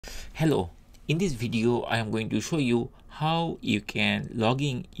Hello, in this video I am going to show you how you can log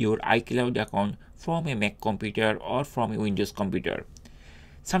in your iCloud account from a Mac computer or from a Windows computer.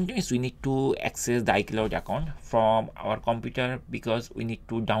 Sometimes we need to access the iCloud account from our computer because we need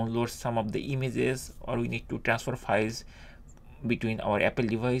to download some of the images, or we need to transfer files between our Apple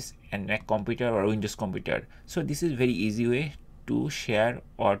device and Mac computer or Windows computer. So this is very easy way to share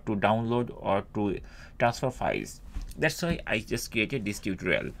or to download or to transfer files. That's why I just created this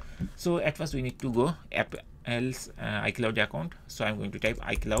tutorial. So at first we need to go Apple's iCloud account. So I'm going to type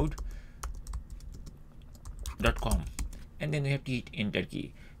iCloud.com and then we have to hit enter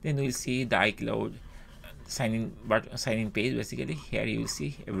key. Then we'll see the iCloud sign in page. Basically here you will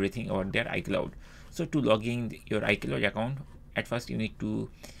see everything about their iCloud. So to log in your iCloud account, at first you need to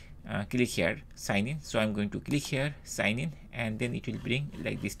click here sign in. So I'm going to click here sign in, and then it will bring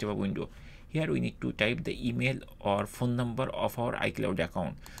like this type of window. Here we need to type the email or phone number of our iCloud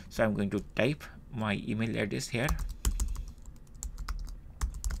account. So I'm going to type my email address here.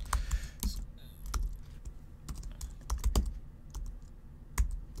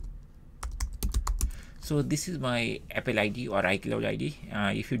 So this is my Apple ID or iCloud ID.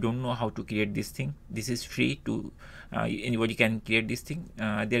 If you don't know how to create this thing, this is free to anybody can create this thing.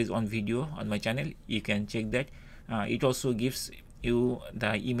 There is one video on my channel, you can check that. It also gives you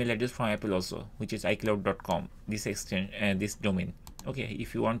the email address from Apple also, which is iCloud.com, this extension, this domain. Okay,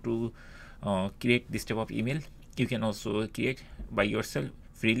 if you want to create this type of email, you can also create by yourself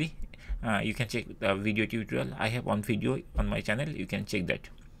freely. You can check the video tutorial. I have one video on my channel, you can check that.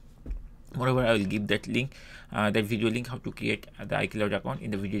 Moreover, I will give that link, that video link how to create the iCloud account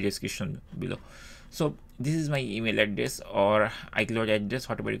in the video description below. So this is my email address or iCloud address,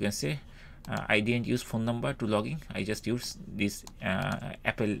 whatever you can say. I didn't use phone number to log in. I just used this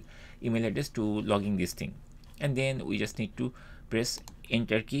Apple email address to log in this thing. And then we just need to press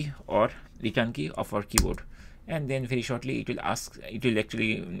enter key or return key of our keyboard. And then very shortly it will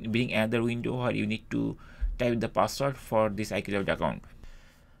actually bring another window where you need to type the password for this iCloud account.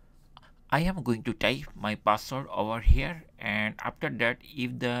 I am going to type my password over here, and after that,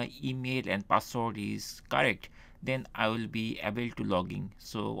 if the email and password is correct, then I will be able to log in.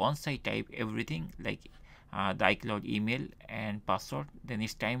 So once I type everything like the iCloud email and password, then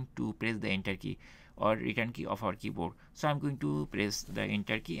it's time to press the enter key or return key of our keyboard. So I'm going to press the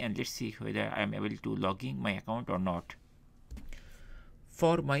enter key, and let's see whether I'm able to log in my account or not.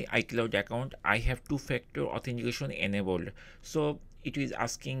 For my iCloud account, I have two-factor authentication enabled. So it is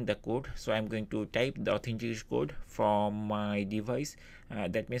asking the code. So I'm going to type the authentication code from my device.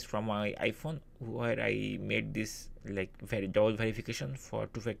 That means from my iPhone, where I made this like double verification for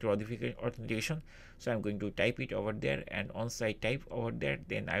two-factor authentication. So I'm going to type it over there, and once I type over there,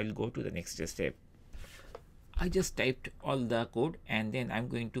 then I will go to the next step. I just typed all the code, and then I'm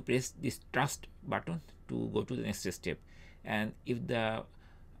going to press this trust button to go to the next step. And if the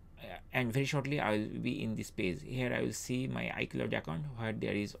and very shortly I will be in this page. Here I will see my iCloud account, where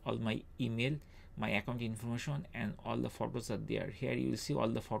there is all my email, my account information, and all the photos are there. Here you will see all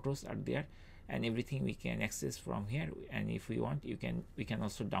the photos are there, and everything we can access from here. And if we want, we can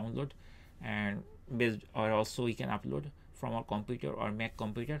also download, and also we can upload from our computer or Mac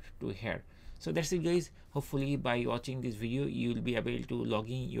computer to here. So that's it, guys. Hopefully by watching this video you will be able to log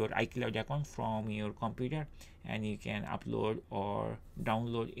in your iCloud account from your computer, and you can upload or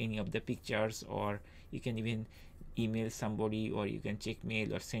download any of the pictures, or you can even email somebody, or you can check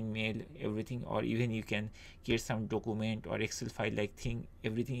mail or send mail, everything, or even you can create some document or Excel file like thing.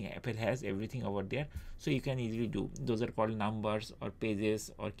 Everything Apple has, everything over there, so you can easily do. Those are called numbers or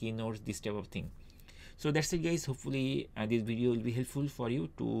pages or keynotes, this type of thing. So that's it, guys. Hopefully this video will be helpful for you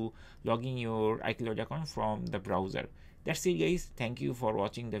to log in your iCloud account from the browser. That's it, guys. Thank you for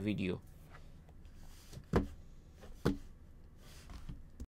watching the video.